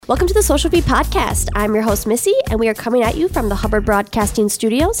Welcome to the Social Feed Podcast. I'm your host, Missy, and we are coming at you from the Hubbard Broadcasting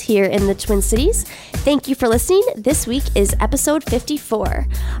Studios here in the Twin Cities. Thank you for listening. This week is episode 54.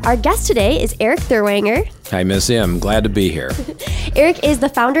 Our guest today is Erik Therwanger. Hi, Missy. I'm glad to be here. Erik is the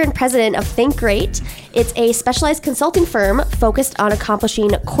founder and president of Think Great. It's a specialized consulting firm focused on accomplishing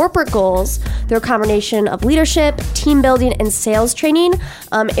corporate goals through a combination of leadership, team building, and sales training.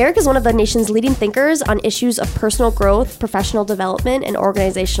 Erik is one of the nation's leading thinkers on issues of personal growth, professional development, and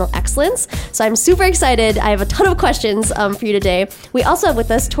organizational excellence. So I'm super excited. I have a ton of questions for you today. We also have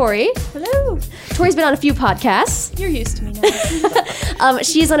with us Tori. Hello. Tori's been on a few podcasts. You're used to me now.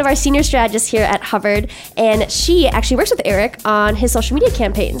 She's one of our senior strategists here at Hubbard, and she actually works with Erik on his social media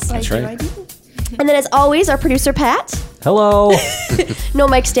campaigns. That's right. I do. And then as always, our producer, Pat. Hello. No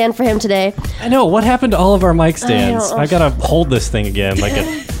mic stand for him today. I know. What happened to all of our mic stands? I know. I gotta hold this thing again like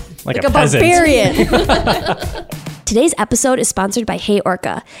a peasant. Barbarian. Today's episode is sponsored by Hey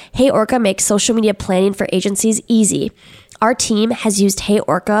Orca. Hey Orca makes social media planning for agencies easy. Our team has used Hey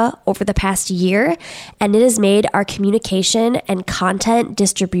Orca over the past year, and it has made our communication and content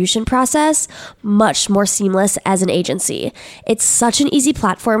distribution process much more seamless as an agency. It's such an easy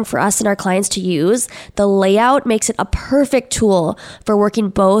platform for us and our clients to use. The layout makes it a perfect tool for working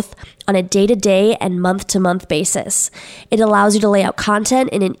both on a day-to-day and month-to-month basis. It allows you to lay out content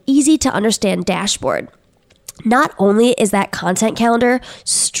in an easy-to-understand dashboard. Not only is that content calendar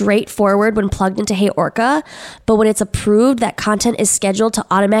straightforward when plugged into Hey Orca, but when it's approved, that content is scheduled to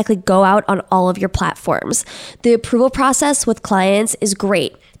automatically go out on all of your platforms. The approval process with clients is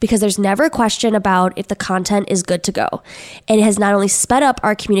great because there's never a question about if the content is good to go. And it has not only sped up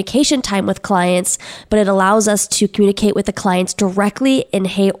our communication time with clients, but it allows us to communicate with the clients directly in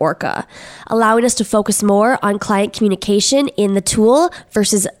Hey Orca, allowing us to focus more on client communication in the tool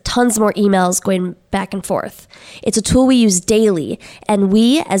versus tons more emails going back and forth. It's a tool we use daily, and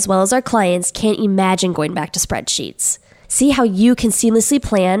we, as well as our clients, can't imagine going back to spreadsheets. See how you can seamlessly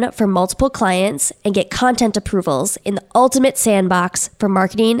plan for multiple clients and get content approvals in the ultimate sandbox for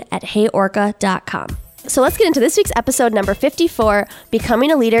marketing at heyorca.com. So let's get into this week's episode number 54, Becoming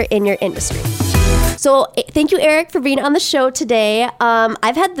a Leader in Your Industry. So thank you, Erik, for being on the show today.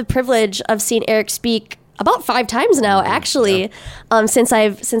 I've had the privilege of seeing Erik speak about 5 times now, actually, since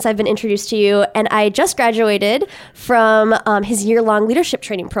I've been introduced to you. And I just graduated from his year-long leadership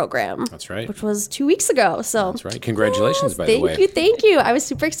training program. That's right. Which was 2 weeks ago. So That's right. Congratulations, by the way. Thank you. I was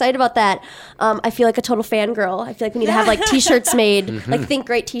super excited about that. I feel like a total fangirl. I feel like we need to have like T-shirts made, like Think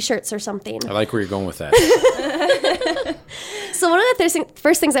Great T-shirts or something. I like where you're going with that. So one of the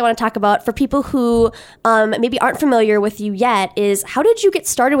first things I want to talk about for people who maybe aren't familiar with you yet is how did you get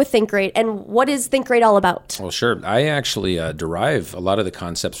started with Think Great, and what is Think Great all about? Well, sure. I actually derive a lot of the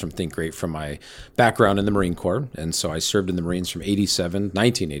concepts from Think Great from my background in the Marine Corps. And so I served in the Marines from 1987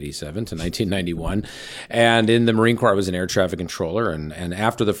 to 1991. And in the Marine Corps, I was an air traffic controller. And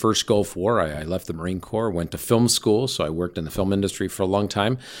after the first Gulf War, I left the Marine Corps, went to film school. So I worked in the film industry for a long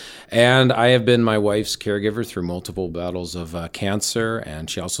time. And I have been my wife's caregiver through multiple battles of cancer, and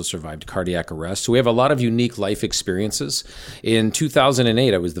she also survived cardiac arrest. So we have a lot of unique life experiences. In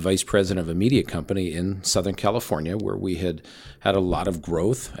 2008, I was the vice president of a media company in Southern California, where we had a lot of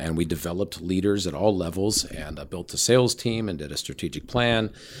growth, and we developed leaders at all levels, and built a sales team and did a strategic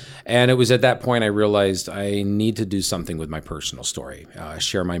plan. And it was at that point I realized I need to do something with my personal story,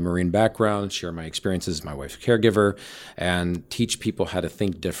 share my Marine background, share my experiences as my wife's caregiver, and teach people how to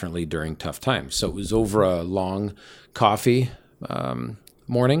think differently during tough times. So it was over a long coffee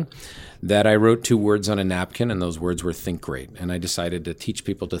morning that I wrote 2 words on a napkin, and those words were Think Great. And I decided to teach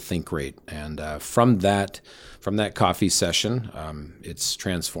people to think great. And from that coffee session, it's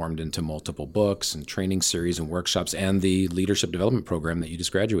transformed into multiple books and training series and workshops and the leadership development program that you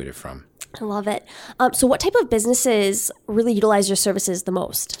just graduated from. I love it. So what type of businesses really utilize your services the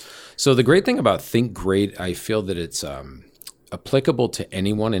most? So the great thing about Think Great, I feel that it's applicable to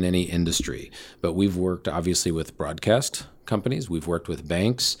anyone in any industry. But we've worked obviously with broadcast companies. We've worked with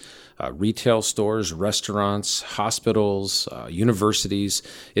banks, retail stores, restaurants, hospitals, universities.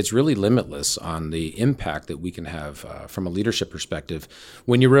 It's really limitless on the impact that we can have from a leadership perspective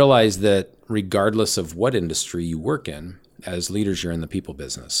when you realize that regardless of what industry you work in, as leaders, you're in the people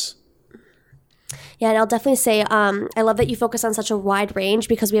business. Yeah, and I'll definitely say I love that you focus on such a wide range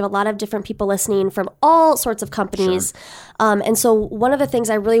because we have a lot of different people listening from all sorts of companies. Sure. And so one of the things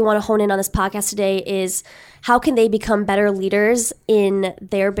I really want to hone in on this podcast today is how can they become better leaders in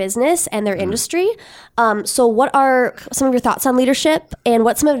their business and their industry? So what are some of your thoughts on leadership, and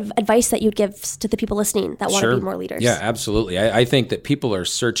what's some advice that you'd give to the people listening that want to be more leaders? Yeah, absolutely. I think that people are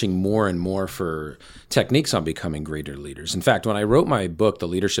searching more and more for techniques on becoming greater leaders. In fact, when I wrote my book, The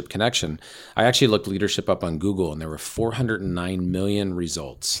Leadership Connection, I actually looked leadership up on Google, and there were 409 million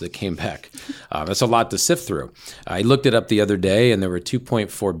results that came back. That's a lot to sift through. I looked it up the other day, and there were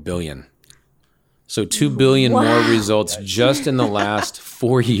 2.4 billion. So 2 billion more results just in the last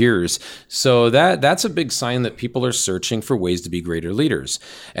 4 years. So that's a big sign that people are searching for ways to be greater leaders.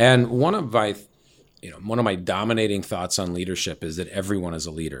 And one of my dominating thoughts on leadership is that everyone is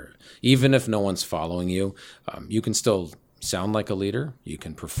a leader. Even if no one's following you, you can still sound like a leader, you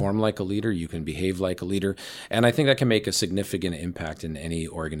can perform like a leader, you can behave like a leader. And I think that can make a significant impact in any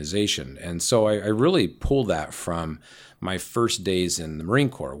organization. And so I really pull that from my first days in the Marine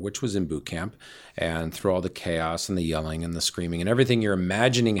Corps, which was in boot camp. And through all the chaos and the yelling and the screaming and everything you're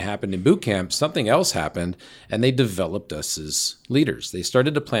imagining happened in boot camp, something else happened, and they developed us as leaders. They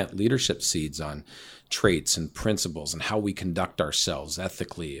started to plant leadership seeds on traits and principles and how we conduct ourselves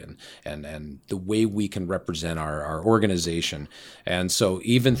ethically and the way we can represent our organization. And so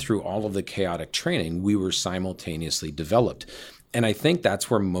even through all of the chaotic training, we were simultaneously developed. And I think that's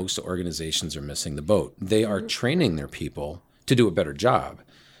where most organizations are missing the boat. They are training their people to do a better job,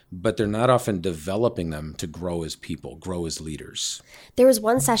 but they're not often developing them to grow as people, grow as leaders. There was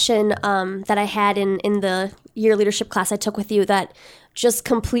one session that I had in the year leadership class I took with you that just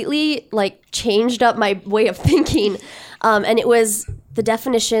completely changed up my way of thinking. And it was the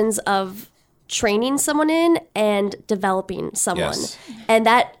definitions of training someone in and developing someone. Yes. And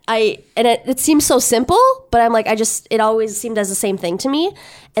it seems so simple, but I'm like, it always seemed as the same thing to me.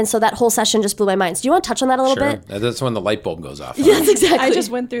 And so that whole session just blew my mind. So do you want to touch on that a little bit? That's when the light bulb goes off. Yes, exactly. I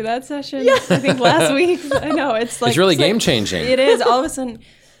just went through that session, I think last week. I know, it's really game changing. It is. All of a sudden,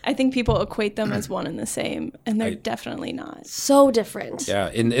 I think people equate them as one and the same, and they're definitely not. So different. Yeah.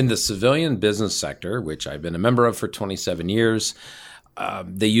 In the civilian business sector, which I've been a member of for 27 years,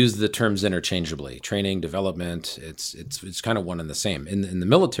 they use the terms interchangeably. Training, development, it's kind of one and the same. In the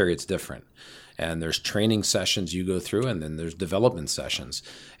military, it's different. And there's training sessions you go through, and then there's development sessions.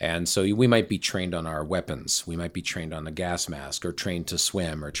 And so we might be trained on our weapons. We might be trained on a gas mask, or trained to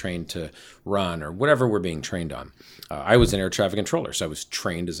swim, or trained to run, or whatever we're being trained on. I was an air traffic controller, so I was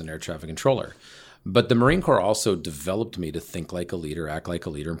trained as an air traffic controller. But the Marine Corps also developed me to think like a leader, act like a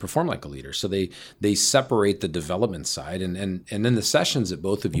leader, and perform like a leader. So they separate the development side. And in the sessions that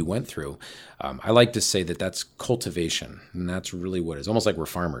both of you went through, I like to say that that's cultivation. And that's really what it is. Almost like we're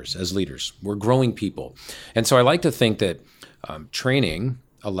farmers as leaders. We're growing people. And so I like to think that training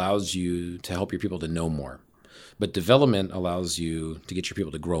allows you to help your people to know more. But development allows you to get your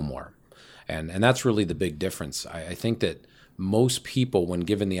people to grow more. And that's really the big difference. I think that most people, when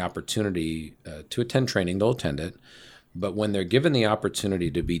given the opportunity to attend training, they'll attend it. But when they're given the opportunity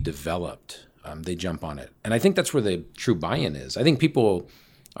to be developed, they jump on it. And I think that's where the true buy-in is. I think people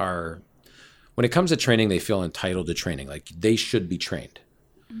are, when it comes to training, they feel entitled to training, like they should be trained.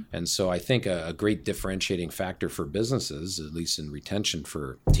 And so I think a great differentiating factor for businesses, at least in retention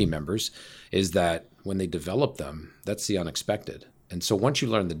for team members, is that when they develop them, that's the unexpected. And so once you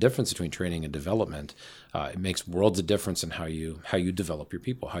learn the difference between training and development, it makes worlds of difference in how you develop your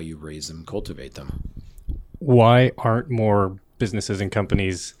people, how you raise them, cultivate them. Why aren't more businesses and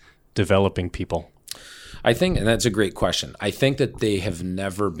companies developing people? I think, and that's a great question. I think that they have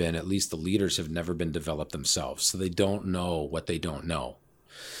never been, at least the leaders have never been developed themselves. So they don't know what they don't know.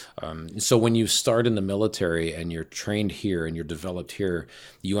 So when you start in the military and you're trained here and you're developed here,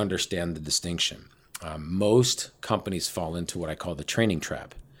 you understand the distinction. Most companies fall into what I call the training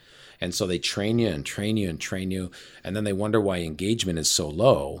trap. And so they train you and train you and train you, and then they wonder why engagement is so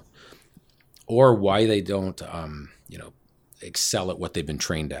low, or why they don't, excel at what they've been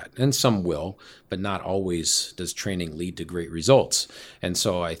trained at. And some will, but not always does training lead to great results. And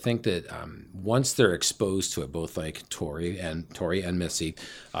so I think that once they're exposed to it, both like Tori and Missy,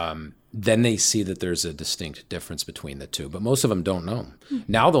 then they see that there's a distinct difference between the two. But most of them don't know.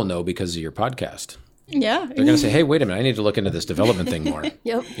 Now they'll know because of your podcast. Yeah. They're going to say, hey, wait a minute, I need to look into this development thing more.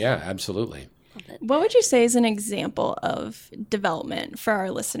 Yep. Yeah, absolutely. What would you say is an example of development for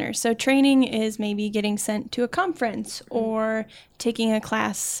our listeners? So training is maybe getting sent to a conference or taking a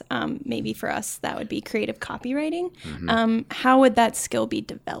class. Maybe for us, that would be creative copywriting. How would that skill be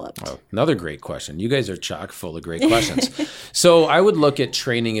developed? Oh, another great question. You guys are chock full of great questions. So I would look at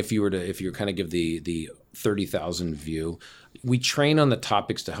training if you kind of give the 30,000 view. We train on the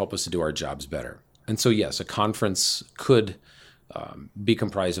topics to help us to do our jobs better. And so, yes, a conference could be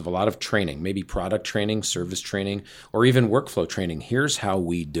comprised of a lot of training, maybe product training, service training, or even workflow training. Here's how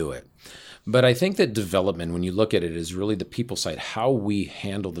we do it. But I think that development, when you look at it, is really the people side, how we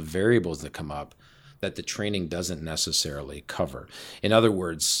handle the variables that come up that the training doesn't necessarily cover. In other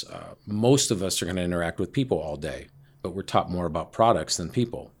words, most of us are going to interact with people all day, but we're taught more about products than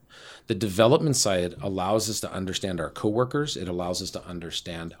people. The development side allows us to understand our coworkers. It allows us to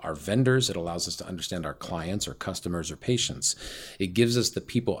understand our vendors. It allows us to understand our clients or customers or patients. It gives us the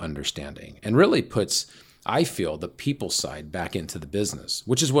people understanding and really puts, I feel, the people side back into the business,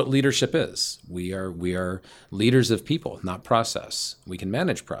 which is what leadership is. We are leaders of people, not process. We can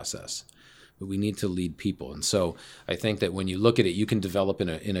manage process, but we need to lead people. And so I think that when you look at it, you can develop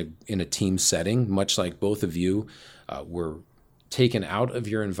in a team setting, much like both of you were taken out of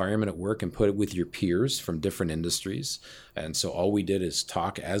your environment at work and put it with your peers from different industries. And so all we did is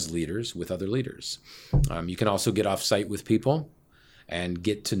talk as leaders with other leaders. You can also get off site with people and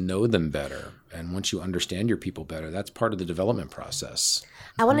get to know them better. And once you understand your people better, that's part of the development process.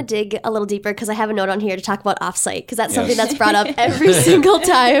 I want to dig a little deeper because I have a note on here to talk about offsite because that's something that's brought up every single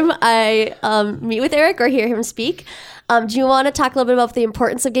time I meet with Erik or hear him speak. Do you want to talk a little bit about the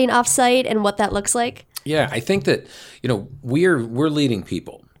importance of getting offsite and what that looks like? Yeah, I think that, we're leading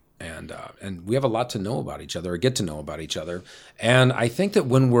people and we have a lot to know about each other or get to know about each other. And I think that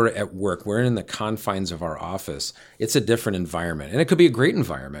when we're at work, we're in the confines of our office, it's a different environment. And it could be a great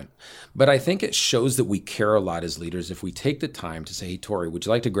environment. But I think it shows that we care a lot as leaders if we take the time to say, hey, Tori, would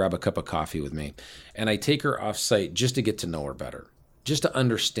you like to grab a cup of coffee with me? And I take her off site just to get to know her better. Just to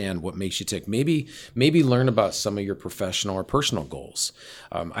understand what makes you tick. Maybe learn about some of your professional or personal goals.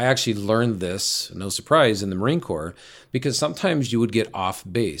 I actually learned this, no surprise, in the Marine Corps, because sometimes you would get off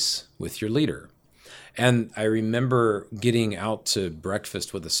base with your leader. And I remember getting out to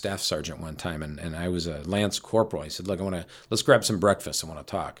breakfast with a staff sergeant one time, and I was a Lance Corporal. He said, look, let's grab some breakfast. I want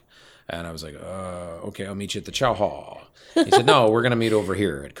to talk. And I was like, okay, I'll meet you at the chow hall. He said, no, we're going to meet over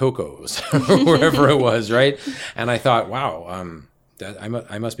here at Coco's, wherever it was, right? And I thought, wow, that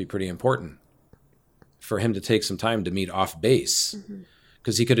I must be pretty important for him to take some time to meet off base,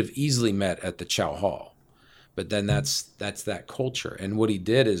 because he could have easily met at the chow hall. But then that's that culture. And what he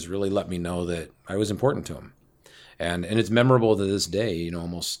did is really let me know that I was important to him. And it's memorable to this day,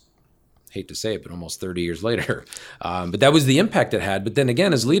 almost, hate to say it, but almost 30 years later. But that was the impact it had. But then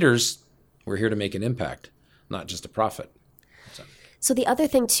again, as leaders, we're here to make an impact, not just a profit. So the other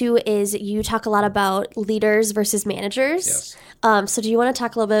thing, too, is you talk a lot about leaders versus managers. Yes. So do you want to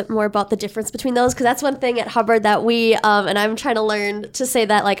talk a little bit more about the difference between those? Because that's one thing at Hubbard that we, and I'm trying to learn to say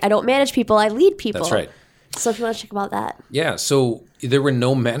that, I don't manage people, I lead people. That's right. So if you want to talk about that. Yeah, so there were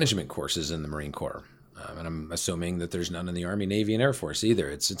no management courses in the Marine Corps. And I'm assuming that there's none in the Army, Navy, and Air Force either.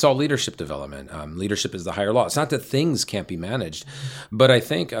 It's all leadership development. Leadership is the higher law. It's not that things can't be managed, but I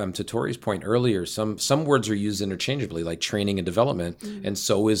think to Tori's point earlier, some words are used interchangeably, like training and development, and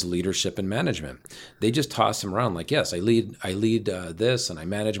so is leadership and management. They just toss them around like, yes, I lead this, and I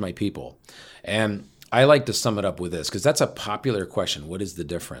manage my people. And I like to sum it up with this because that's a popular question. What is the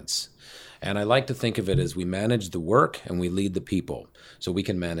difference? And I like to think of it as we manage the work and we lead the people. So we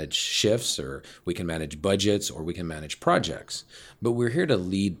can manage shifts, or we can manage budgets, or we can manage projects. But we're here to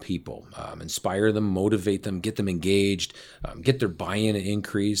lead people, inspire them, motivate them, get them engaged, get their buy-in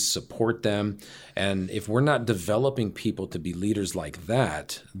increase, support them. And if we're not developing people to be leaders like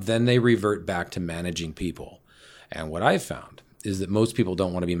that, then they revert back to managing people. And what I've found is that most people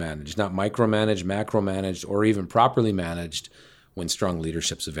don't want to be managed, not micromanaged, macromanaged, or even properly managed when strong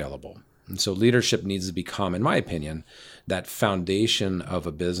leadership's available. And so leadership needs to become, in my opinion, that foundation of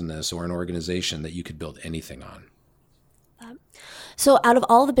a business or an organization that you could build anything on. So out of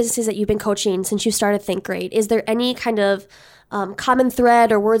all the businesses that you've been coaching since you started Think Great, is there any kind of common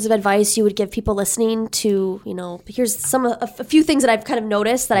thread or words of advice you would give people listening to, here's a few things that I've kind of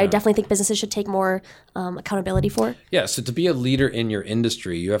noticed that I definitely think businesses should take more accountability for? Yeah, so to be a leader in your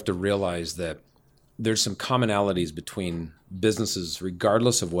industry, you have to realize that there's some commonalities between businesses,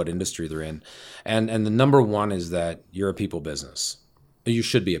 regardless of what industry they're in. And the number one is that you're a people business. You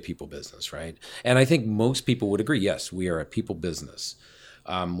should be a people business, right? And I think most people would agree, yes, we are a people business.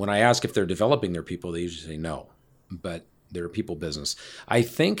 When I ask if they're developing their people, they usually say no, but they're a people business. I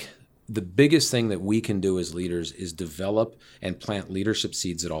think the biggest thing that we can do as leaders is develop and plant leadership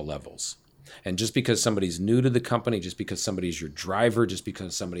seeds at all levels. And just because somebody's new to the company, just because somebody's your driver, just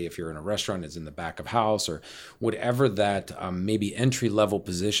because somebody, if you're in a restaurant, is in the back of house, or whatever that maybe entry-level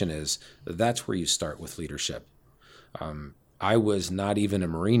position is, that's where you start with leadership. I was not even a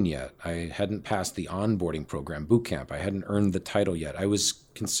Marine yet. I hadn't passed the onboarding program, boot camp. I hadn't earned the title yet. I was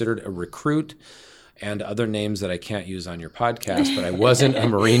considered a recruit and other names that I can't use on your podcast, but I wasn't a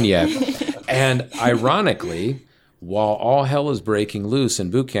Marine yet. And ironically, while all hell is breaking loose in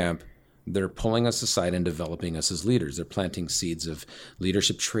boot camp, they're pulling us aside and developing us as leaders. They're planting seeds of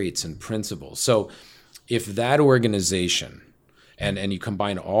leadership traits and principles. So if that organization, and you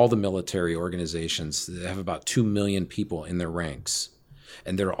combine all the military organizations that have about 2 million people in their ranks,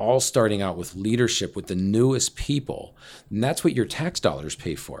 and they're all starting out with leadership with the newest people, and that's what your tax dollars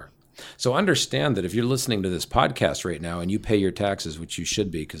pay for. So understand that if you're listening to this podcast right now and you pay your taxes, which you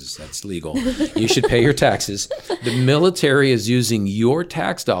should be because that's legal, you should pay your taxes. The military is using your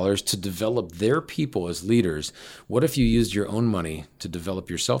tax dollars to develop their people as leaders. What if you used your own money to develop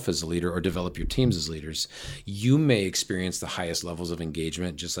yourself as a leader or develop your teams as leaders? You may experience the highest levels of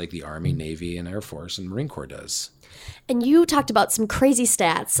engagement just like the Army, Navy, and Air Force and Marine Corps does. And you talked about some crazy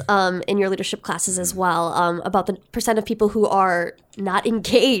stats in your leadership classes as well, about the percent of people who are not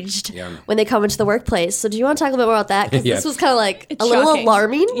engaged when they come into the workplace. So do you want to talk a little bit more about that? Because this was kind of like It's a little shocking.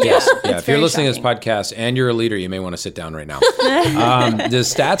 alarming. Yes. Yeah. If you're very listening to shocking. this podcast and you're a leader, you may want to sit down right now. The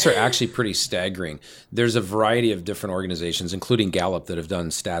stats are actually pretty staggering. There's a variety of different organizations, including Gallup, that have done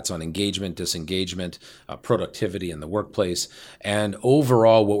stats on engagement, disengagement, productivity in the workplace. And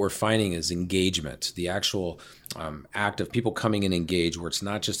overall, what we're finding is engagement, the actual act of people coming in engaged, where it's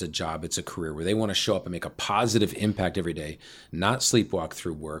not just a job, it's a career, where they want to show up and make a positive impact every day, not sleepwalk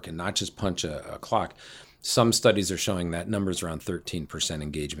through work and not just punch a clock. Some studies are showing that number's around 13%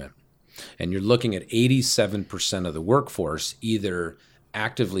 engagement. And you're looking at 87% of the workforce either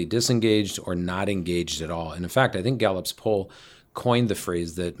actively disengaged or not engaged at all. And in fact, I think Gallup's poll coined the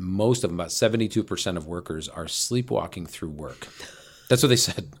phrase that most of them, about 72% of workers, are sleepwalking through work. That's what they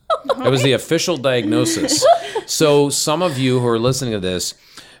said. That was the official diagnosis. So some of you who are listening to this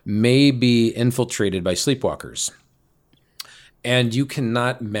may be infiltrated by sleepwalkers. And you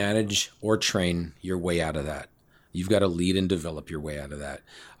cannot manage or train your way out of that. You've got to lead and develop your way out of that.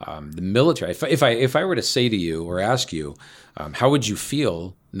 The military, if I were to say to you or ask you, how would you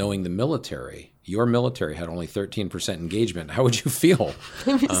feel knowing the military, your military had only 13% engagement, how would you feel?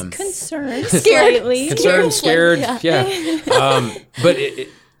 Concerned slightly. Concerned, scared, yeah.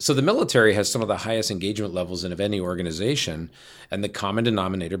 So the military has some of the highest engagement levels of any organization, and the common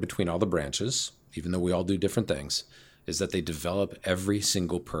denominator between all the branches, even though we all do different things, is that they develop every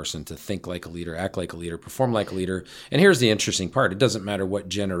single person to think like a leader, act like a leader, perform like a leader. And here's the interesting part. It doesn't matter what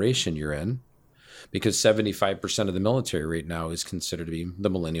generation you're in, because 75% of the military right now is considered to be the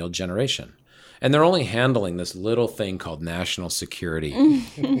millennial generation. And they're only handling this little thing called national security.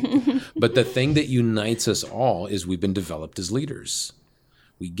 But the thing that unites us all is we've been developed as leaders.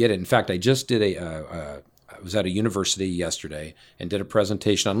 We get it. In fact, I just did I was at a university yesterday and did a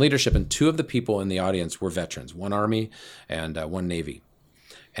presentation on leadership, and two of the people in the audience were veterans, one Army and one Navy.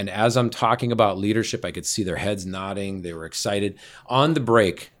 And as I'm talking about leadership, I could see their heads nodding. They were excited. On the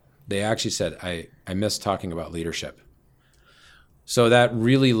break, they actually said, I miss talking about leadership. So that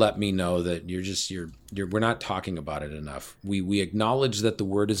really let me know that we're not talking about it enough. We acknowledge that the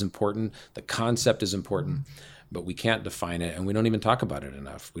word is important, the concept is important, but we can't define it, and we don't even talk about it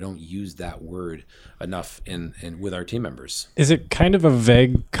enough. We don't use that word enough in with our team members. Is it kind of a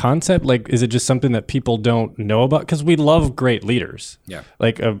vague concept? Like, is it just something that people don't know about? Because we love great leaders. Yeah.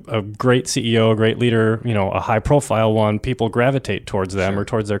 Like a great CEO, a great leader, a high profile one, people gravitate towards them or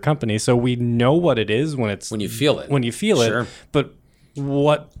towards their company. So we know what it is when you feel it. Sure. But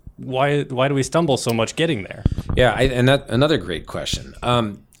why do we stumble so much getting there? Yeah, and that another great question.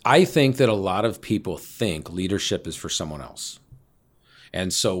 I think that a lot of people think leadership is for someone else.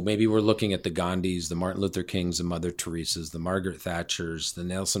 And so maybe we're looking at the Gandhis, the Martin Luther Kings, the Mother Teresas, the Margaret Thatchers, the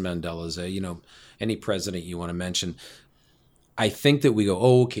Nelson Mandelas, any president you want to mention. I think that we go,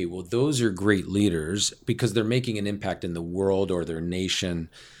 oh, okay, well, those are great leaders because they're making an impact in the world or their nation.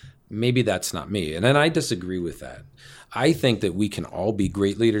 Maybe that's not me. And then I disagree with that. I think that we can all be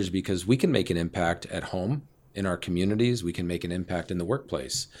great leaders because we can make an impact at home, in our communities. We can make an impact in the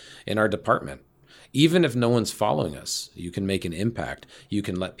workplace, in our department. Even if no one's following us, you can make an impact. You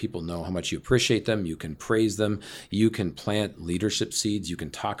can let people know how much you appreciate them. You can praise them. You can plant leadership seeds. You can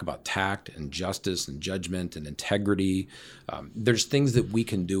talk about tact and justice and judgment and integrity. There's things that we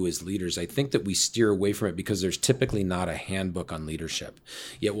can do as leaders. I think that we steer away from it because there's typically not a handbook on leadership.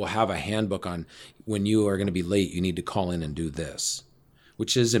 Yet we'll have a handbook on when you are going to be late, you need to call in and do this,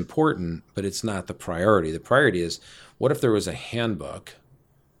 which is important, but it's not the priority. The priority is, what if there was a handbook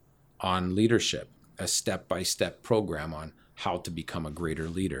on leadership, a step-by-step program on how to become a greater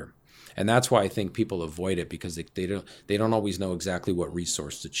leader? And that's why I think people avoid it, because they don't always know exactly what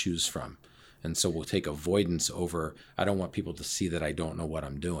resource to choose from. And so we'll take avoidance over, I don't want people to see that I don't know what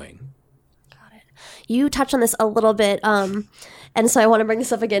I'm doing. Got it. You touched on this a little bit, and so I want to bring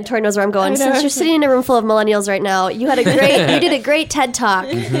this up again. Tori knows where I'm going. Since you're sitting in a room full of millennials right now, you did a great TED Talk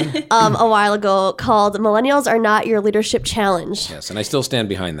a while ago called "Millennials Are Not Your Leadership Challenge." Yes, and I still stand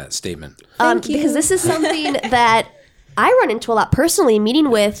behind that statement. Because this is something that I run into a lot personally, meeting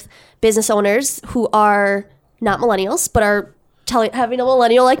with business owners who are not millennials, but are having a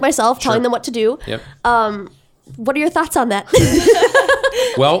millennial like myself, telling them what to do. Yep. What are your thoughts on that?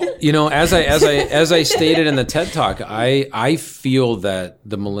 Well, as I stated in the TED Talk, I feel that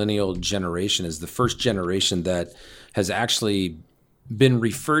the millennial generation is the first generation that has actually been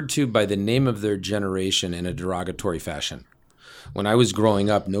referred to by the name of their generation in a derogatory fashion. When I was growing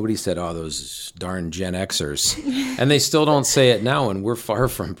up, nobody said, "Oh, those darn Gen Xers," and they still don't say it now. And we're far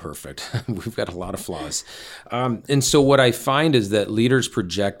from perfect. We've got a lot of flaws. And so what I find is that leaders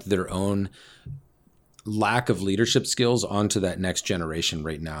project their own lack of leadership skills onto that next generation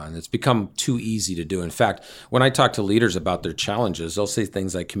right now. And it's become too easy to do. In fact, when I talk to leaders about their challenges, they'll say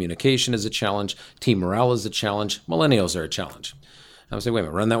things like communication is a challenge, team morale is a challenge, millennials are a challenge. I'll say, wait a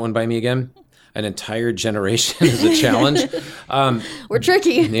minute, run that one by me again. An entire generation is a challenge. We're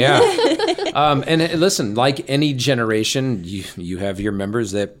tricky. Yeah. And listen, like any generation, you have your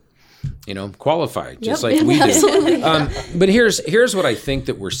members that qualify, just like we do. Absolutely. But here's what I think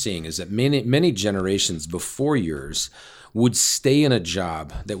that we're seeing is that many generations before yours would stay in a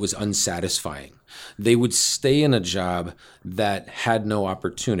job that was unsatisfying. They would stay in a job that had no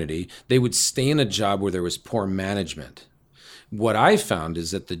opportunity. They would stay in a job where there was poor management. What I found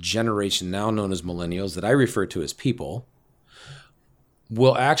is that the generation now known as millennials, that I refer to as people,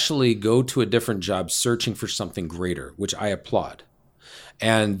 will actually go to a different job searching for something greater, which I applaud.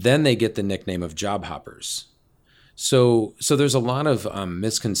 And then they get the nickname of job hoppers. So there's a lot of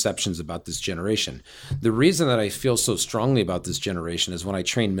misconceptions about this generation. The reason that I feel so strongly about this generation is when I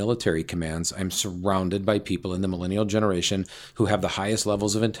train military commands, I'm surrounded by people in the millennial generation who have the highest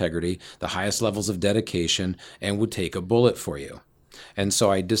levels of integrity, the highest levels of dedication, and would take a bullet for you. And so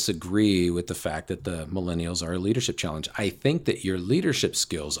I disagree with the fact that the millennials are a leadership challenge. I think that your leadership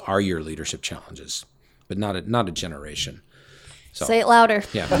skills are your leadership challenges, but not a generation. So, say it louder.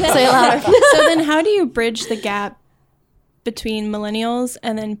 Yeah. Say it louder. So then how do you bridge the gap between millennials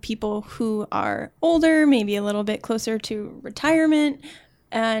and then people who are older, maybe a little bit closer to retirement,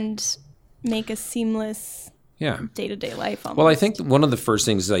 and make a seamless day-to-day life almost? Well, I think one of the first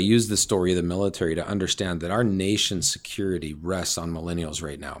things is I use the story of the military to understand that our nation's security rests on millennials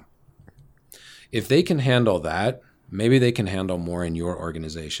right now. If they can handle that, maybe they can handle more in your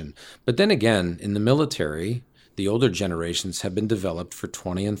organization. But then again, in the military, the older generations have been developed for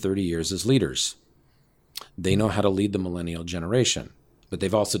 20 and 30 years as leaders. They know how to lead the millennial generation, but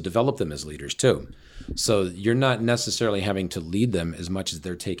they've also developed them as leaders too. So you're not necessarily having to lead them as much as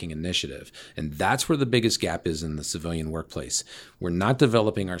they're taking initiative. And that's where the biggest gap is in the civilian workplace. We're not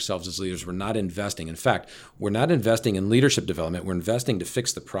developing ourselves as leaders. We're not investing. In fact, we're not investing in leadership development. We're investing to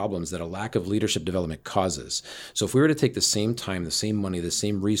fix the problems that a lack of leadership development causes. So if we were to take the same time, the same money, the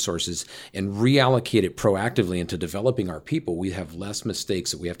same resources, and reallocate it proactively into developing our people, we'd have less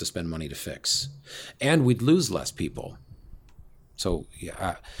mistakes that we have to spend money to fix. And we'd lose less people. So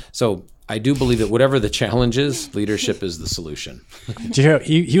I do believe that whatever the challenge is, leadership is the solution.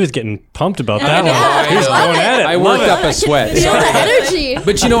 He was getting pumped about that one. He's going at it. I worked up a sweat. Feel the energy.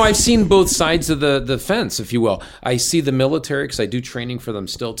 But I've seen both sides of the fence, if you will. I see the military because I do training for them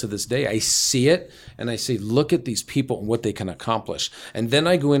still to this day. I see it and I say, look at these people and what they can accomplish. And then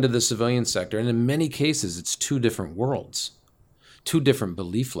I go into the civilian sector, and in many cases, it's two different worlds, two different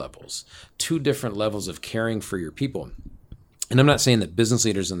belief levels, two different levels of caring for your people. And I'm not saying that business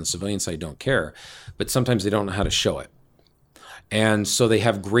leaders on the civilian side don't care, but sometimes they don't know how to show it. And so they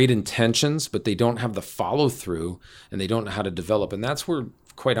have great intentions, but they don't have the follow through, and they don't know how to develop. And that's where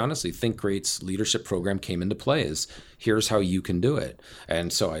quite honestly, Think Great's leadership program came into play is here's how you can do it.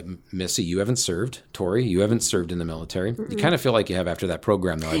 And so Missy, you haven't served. Tori, you haven't served in the military. You kind of feel like you have after that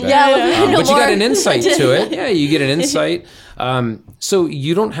program, though, I bet. Yeah, but you got an insight to it. Yeah, you get an insight. So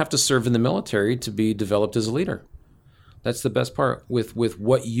you don't have to serve in the military to be developed as a leader. That's the best part. With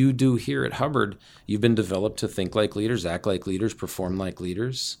what you do here at Hubbard, you've been developed to think like leaders, act like leaders, perform like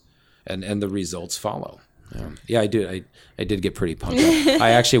leaders, and the results follow. I did get pretty pumped up.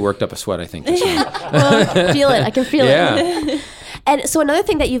 I actually worked up a sweat, I think, this year. Well, feel it. I can feel it. And so another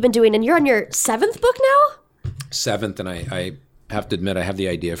thing that you've been doing, and you're on your 7th book now? 7th, and I have to admit I have the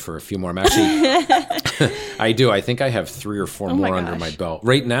idea for a few more. I'm actually, I do. I think I have 3 or 4 more under my belt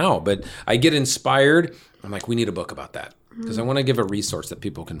right now, but I get inspired. I'm like, we need a book about that. Because I want to give a resource that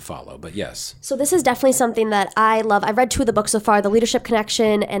people can follow. But yes. So this is definitely something that I love. I've read 2 of the books so far, The Leadership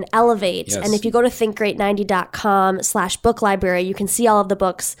Connection and Elevate. Yes. And if you go to thinkgreat90.com/book library, you can see all of the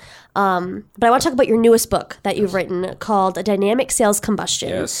books. But I want to talk about your newest book that you've written called Dynamic Sales Combustion.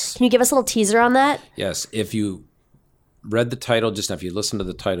 Yes. Can you give us a little teaser on that? Yes. If you read the title just now, if you listen to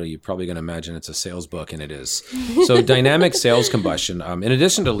the title, you're probably going to imagine it's a sales book, and it is. So Dynamic Sales Combustion, in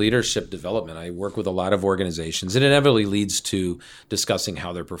addition to leadership development, I work with a lot of organizations. It inevitably leads to discussing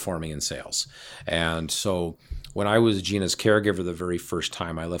how they're performing in sales. And so when I was Gina's caregiver the very first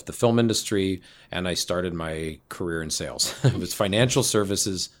time, I left the film industry and I started my career in sales. It was financial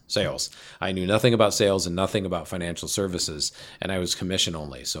services sales. I knew nothing about sales and nothing about financial services, and I was commission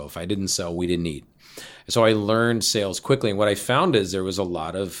only. So if I didn't sell, we didn't eat. So I learned sales quickly. And what I found is there was a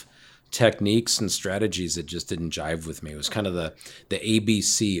lot of techniques and strategies that just didn't jive with me. It was kind of the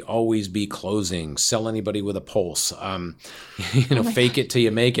ABC, always be closing, sell anybody with a pulse, fake it till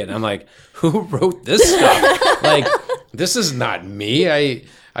you make it. And I'm like, who wrote this stuff? Like, this is not me.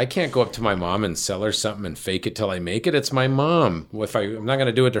 I can't go up to my mom and sell her something and fake it till I make it. It's my mom. If I'm not going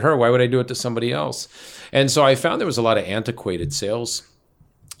to do it to her, why would I do it to somebody else? And so I found there was a lot of antiquated sales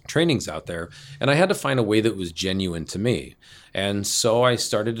trainings out there, and I had to find a way that was genuine to me. And so I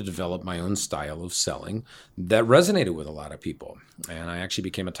started to develop my own style of selling that resonated with a lot of people. And I actually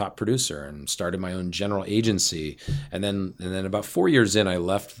became a top producer and started my own general agency. And then about 4 years in, I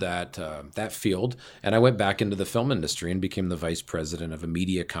left that field, and I went back into the film industry and became the vice president of a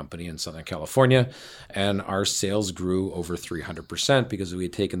media company in Southern California. And our sales grew over 300% because we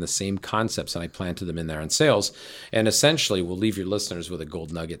had taken the same concepts and I planted them in there in sales. And essentially, we'll leave your listeners with a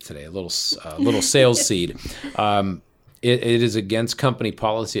gold nugget today, a little sales seed. It is against company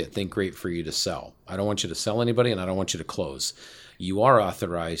policy at Think Great for you to sell. I don't want you to sell anybody, and I don't want you to close. You are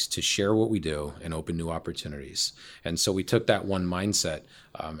authorized to share what we do and open new opportunities. And so we took that one mindset,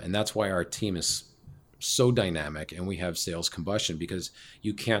 and that's why our team is so dynamic, and we have sales combustion, because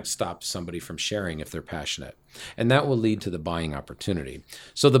you can't stop somebody from sharing if they're passionate. And that will lead to the buying opportunity.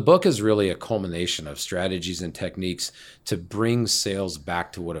 So the book is really a culmination of strategies and techniques to bring sales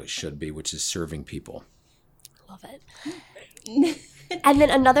back to what it should be, which is serving people. Love it. And then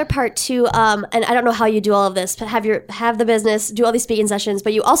another part too, and I don't know how you do all of this, but have the business, do all these speaking sessions,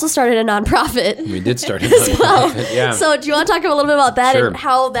 but you also started a nonprofit. We did start a nonprofit, well. Yeah. So do you want to talk a little bit about that Sure. and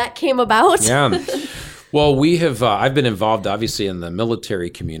how that came about? Yeah. Well, we have. I've been involved, obviously, in the military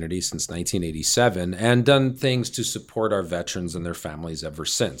community since 1987, and done things to support our veterans and their families ever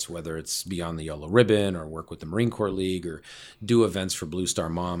since. Whether it's Beyond the Yellow Ribbon, or work with the Marine Corps League, or do events for Blue Star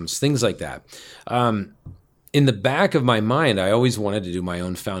Moms, things like that. In the back of my mind, I always wanted to do my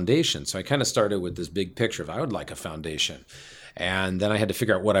own foundation. So I kind of started with this big picture of I would like a foundation. And then I had to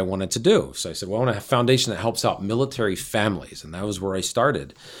figure out what I wanted to do. So I said, well, I want a foundation that helps out military families. And that was where I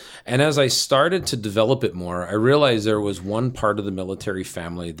started. And as I started to develop it more, I realized there was one part of the military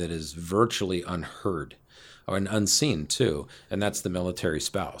family that is virtually unheard, and unseen too, and that's the military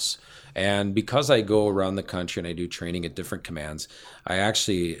spouse. And because I go around the country and I do training at different commands, I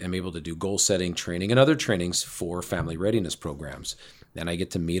actually am able to do goal setting training and other trainings for family readiness programs. And I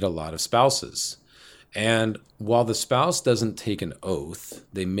get to meet a lot of spouses. And while the spouse doesn't take an oath,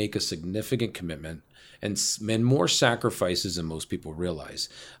 they make a significant commitment and more sacrifices than most people realize.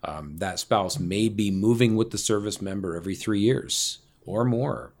 That spouse may be moving with the service member every 3 years or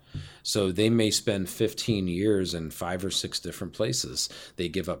more. So they may spend 15 years in 5 or 6 different places. They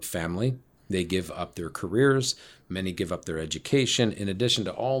give up family. They give up their careers. Many give up their education, in addition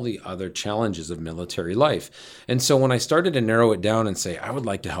to all the other challenges of military life. And so when I started to narrow it down and say, I would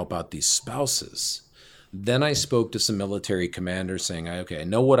like to help out these spouses, then I spoke to some military commanders saying, okay, I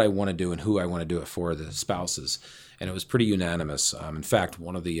know what I want to do and who I want to do it for, the spouses. And it was pretty unanimous. In fact,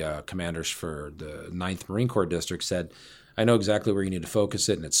 one of the commanders for the 9th Marine Corps District said, I know exactly where you need to focus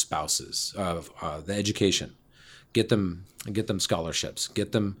it, and it's spouses, the education. get them scholarships,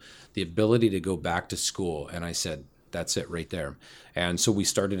 get them the ability to go back to school. And I said, that's it right there. And so we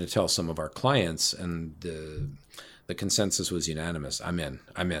started to tell some of our clients, and the consensus was unanimous. I'm in.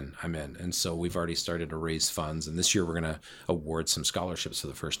 And so we've already started to raise funds. And this year we're going to award some scholarships for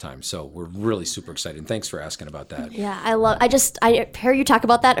the first time. So we're really super excited. And thanks for asking about that. Yeah, I hear you talk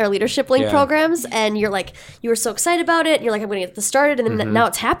about that in our Leadership Link programs, and you're like, you were so excited about it. And you're like, I'm going to get this started. And then now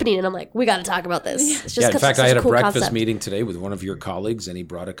it's happening. And I'm like, we got to talk about this. It's just in fact, I had a breakfast concept. meeting today with one of your colleagues, and he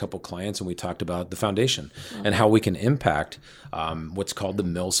brought a couple clients, and we talked about the foundation and how we can impact what's called the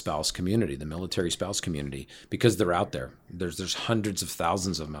MIL spouse community, the military spouse community, because they're out there. There's hundreds of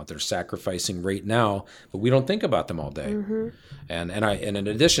thousands of them out there sacrificing right now, but we don't think about them all day. And in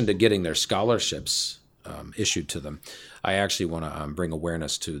addition to getting their scholarships issued to them, I actually want to bring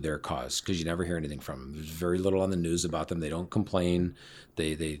awareness to their cause, because you never hear anything from them. There's very little on the news about them. They don't complain.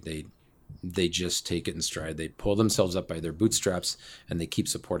 They just take it in stride. They pull themselves up by their bootstraps, and they keep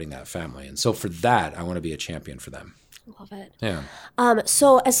supporting that family. And so for that, I want to be a champion for them. Love it. Yeah.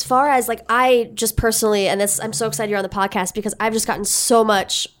 So as far as like, I just personally, and this, I'm so excited you're on the podcast, because I've just gotten so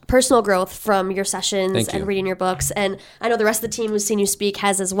much personal growth from your sessions and reading your books. And I know the rest of the team who's seen you speak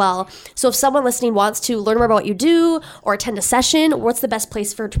has as well. So if someone listening wants to learn more about what you do or attend a session, what's the best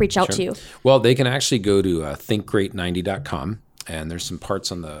place to reach out to you? Well, they can actually go to thinkgreat90.com. And there's some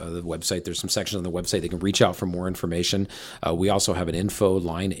parts on the website. There's some sections on the website. They can reach out for more information. We also have an info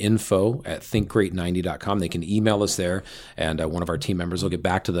at thinkgreat90.com. They can email us there, and one of our team members will get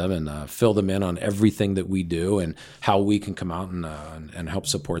back to them and fill them in on everything that we do and how we can come out and help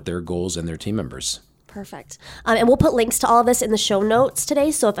support their goals and their team members. Perfect. And we'll put links to all of this in the show notes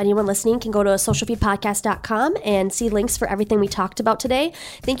today. So if anyone listening can go to socialfeedpodcast.com and see links for everything we talked about today.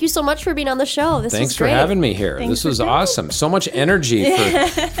 Thank you so much for being on the show. Thanks for having me here. This was awesome. So much energy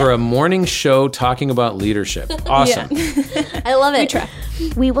for a morning show talking about leadership. Awesome. Yeah. I love it.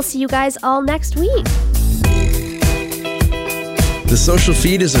 We will see you guys all next week. The Social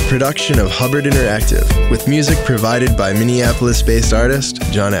Feed is a production of Hubbard Interactive, with music provided by Minneapolis-based artist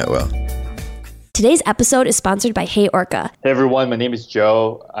John Atwell. Today's episode is sponsored by Hey Orca. Hey everyone, my name is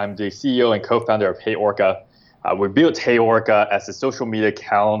Joe. I'm the CEO and co-founder of Hey Orca. We built Hey Orca as a social media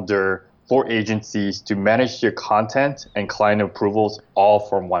calendar for agencies to manage their content and client approvals all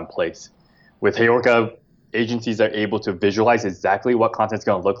from one place. With Hey Orca, agencies are able to visualize exactly what content is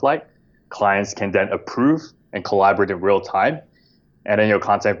going to look like. Clients can then approve and collaborate in real time. And then your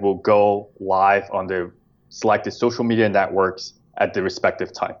content will go live on the selected social media networks at the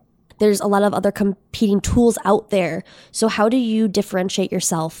respective time. There's a lot of other competing tools out there. So how do you differentiate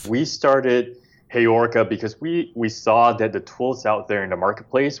yourself? We started Hey Orca because we saw that the tools out there in the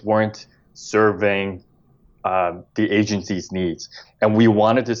marketplace weren't serving the agency's needs. And we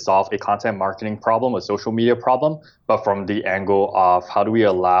wanted to solve a content marketing problem, a social media problem, but from the angle of how do we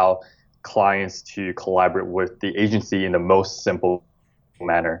allow clients to collaborate with the agency in the most simple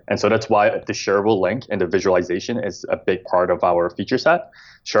manner. And so that's why the shareable link and the visualization is a big part of our feature set.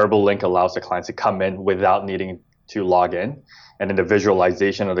 Shareable link allows the clients to come in without needing to log in. And then the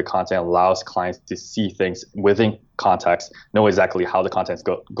visualization of the content allows clients to see things within context, know exactly how the content is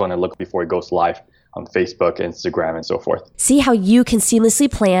going to look before it goes live on Facebook, Instagram, and so forth. See how you can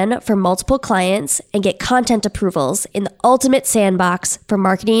seamlessly plan for multiple clients and get content approvals in the ultimate sandbox for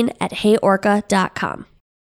marketing at heyorca.com.